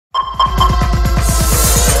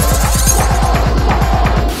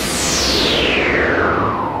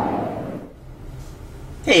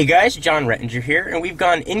Hey guys, John Rettinger here, and we've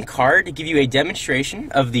gone in-car to give you a demonstration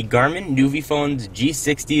of the Garmin Nüvifone's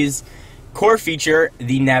G60's core feature,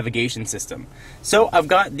 the navigation system. So I've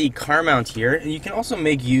got the car mount here, and you can also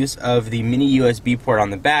make use of the mini USB port on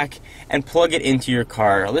the back and plug it into your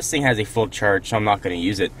car. This thing has a full charge, so I'm not going to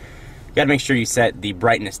use it. You got to make sure you set the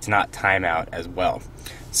brightness to not time out as well.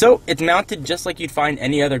 So it's mounted just like you'd find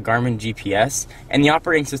any other Garmin GPS, and the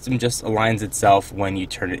operating system just aligns itself when you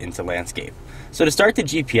turn it into landscape. So to start the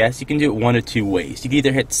GPS, you can do it one of two ways. You can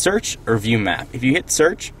either hit search or view map. If you hit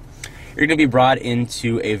search, you're going to be brought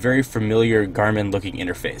into a very familiar Garmin looking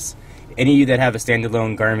interface. Any of you that have a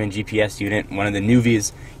standalone Garmin GPS unit, one of the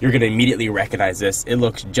Nuvis, you're going to immediately recognize this. It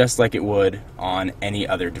looks just like it would on any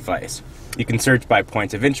other device. You can search by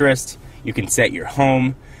points of interest, you can set your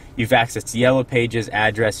home, you've access to yellow pages,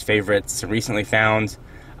 address, favorites, recently found,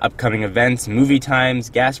 upcoming events, movie times,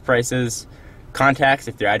 gas prices, contacts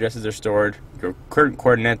if their addresses are stored, your current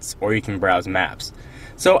coordinates, or you can browse maps.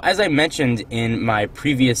 So as I mentioned in my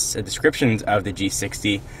previous descriptions of the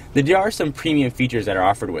G60, there are some premium features that are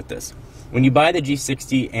offered with this. When you buy the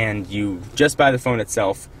G60 and you just buy the phone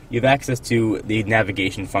itself, you have access to the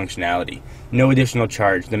navigation functionality. No additional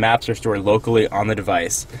charge. The maps are stored locally on the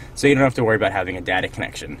device, so you don't have to worry about having a data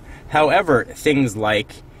connection. However, things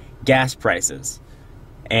like gas prices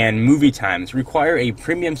and movie times require a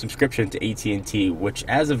premium subscription to AT&T, which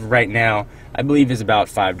as of right now, I believe is about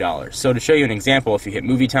 $5. So to show you an example, if you hit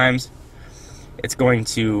movie times, it's going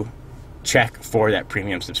to check for that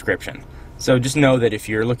premium subscription. So just know that if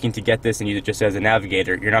you're looking to get this and use it just as a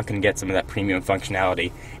navigator, you're not going to get some of that premium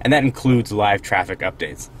functionality, and that includes live traffic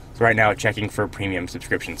updates. So right now it's checking for premium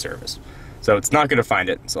subscription service. So it's not going to find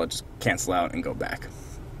it, so I'll just cancel out and go back.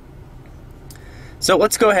 So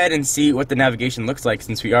let's go ahead and see what the navigation looks like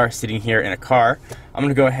since we are sitting here in a car. I'm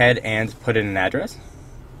going to go ahead and put in an address.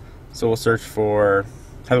 So we'll search for,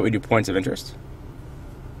 how about we do points of interest?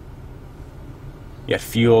 Yeah,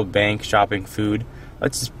 fuel, bank, shopping, food.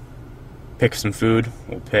 Let's just pick some food.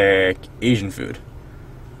 We'll pick Asian food.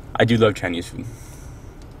 I do love Chinese food.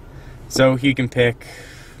 So you can pick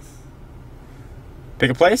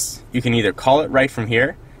a place. You can either call it right from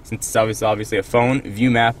here, since it's obviously a phone, view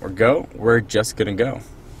map, or go. We're just gonna go.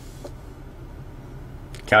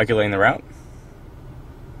 Calculating the route.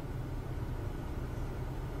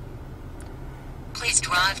 Please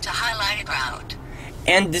drive to highlighted route.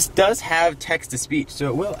 And this does have text-to-speech, so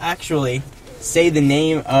it will actually say the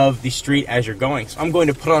name of the street as you're going. So I'm going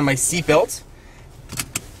to put on my seatbelt,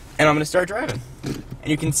 and I'm going to start driving. And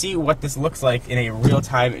you can see what this looks like in a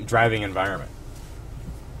real-time driving environment.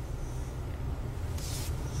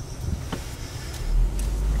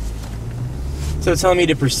 So it's telling me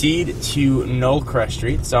to proceed to Knollcrest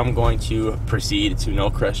Street, so I'm going to proceed to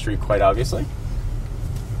Knollcrest Street quite obviously.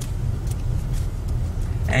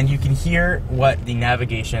 And you can hear what the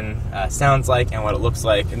navigation sounds like and what it looks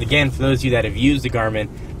like. And again, for those of you that have used the Garmin,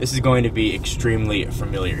 this is going to be extremely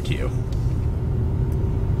familiar to you.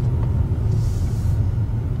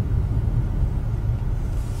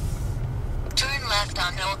 Turn left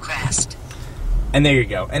on Knollcrest. And there you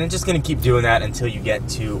go. And it's just going to keep doing that until you get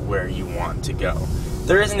to where you want to go.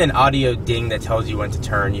 There isn't an audio ding that tells you when to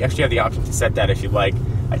turn. You actually have the option to set that if you'd like.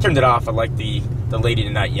 I turned it off. I like the lady to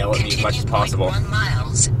not yell at me as much as possible. 1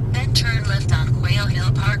 miles, then turn left on Quail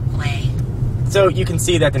Hill Parkway. So you can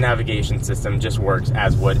see that the navigation system just works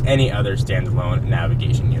as would any other standalone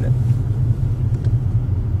navigation unit.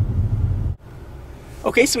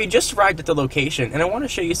 Okay, so we just arrived at the location, and I want to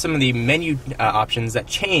show you some of the menu options that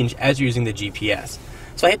change as you're using the GPS.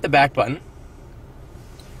 So I hit the back button,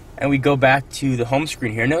 and we go back to the home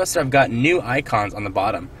screen here. Notice that I've got new icons on the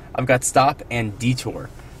bottom. I've got stop and detour.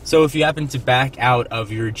 So if you happen to back out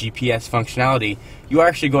of your GPS functionality, you are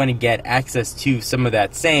actually going to get access to some of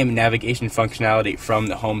that same navigation functionality from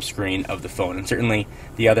the home screen of the phone. And certainly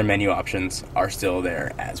the other menu options are still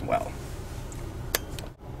there as well.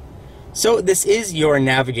 So this is your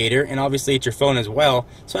navigator, and obviously it's your phone as well.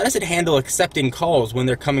 So how does it handle accepting calls when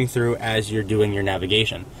they're coming through as you're doing your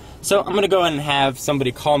navigation? So I'm going to go ahead and have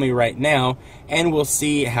somebody call me right now, and we'll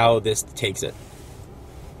see how this takes it.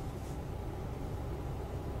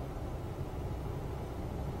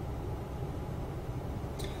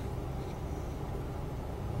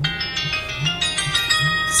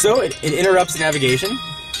 So it interrupts the navigation.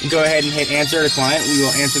 You go ahead and hit answer to client. We will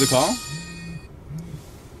answer the call.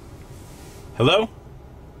 Hello?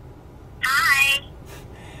 Hi.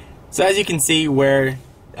 So as you can see, we're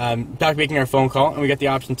making our phone call, and we got the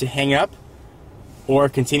option to hang up or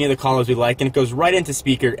continue the call as we like, and it goes right into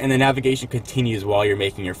speaker, and the navigation continues while you're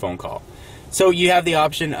making your phone call. So you have the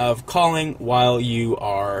option of calling while you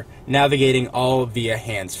are navigating, all via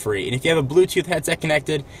hands-free. And if you have a Bluetooth headset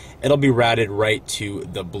connected, it'll be routed right to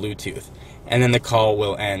the Bluetooth. And then the call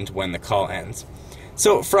will end when the call ends.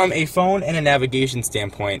 So from a phone and a navigation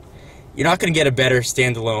standpoint, you're not going to get a better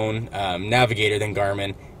standalone navigator than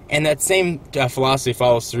Garmin. And that same philosophy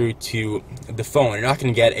follows through to the phone. You're not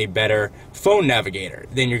going to get a better phone navigator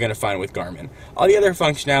than you're going to find with Garmin. All the other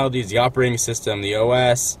functionalities, the operating system, the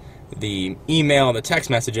OS, the email, the text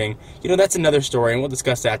messaging, that's another story, and we'll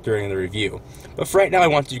discuss that during the review. But for right now, I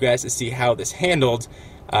want you guys to see how this handled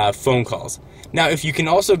phone calls. Now, if you can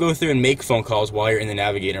also go through and make phone calls while you're in the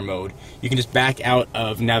navigator mode, you can just back out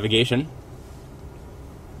of navigation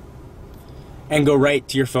and go right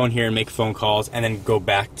to your phone here and make phone calls, and then go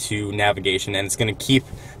back to navigation, and it's going to keep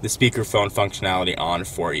the speakerphone functionality on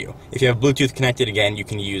for you. If you have Bluetooth connected, again, you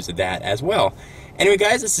can use that as well. Anyway,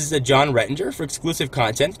 guys, this is John Rettinger. For exclusive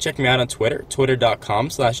content, check me out on Twitter,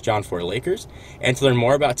 twitter.com/John4Lakers. And to learn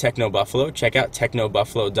more about Techno Buffalo, check out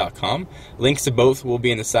technobuffalo.com. Links to both will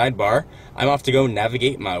be in the sidebar. I'm off to go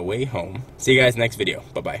navigate my way home. See you guys next video.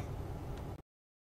 Bye-bye.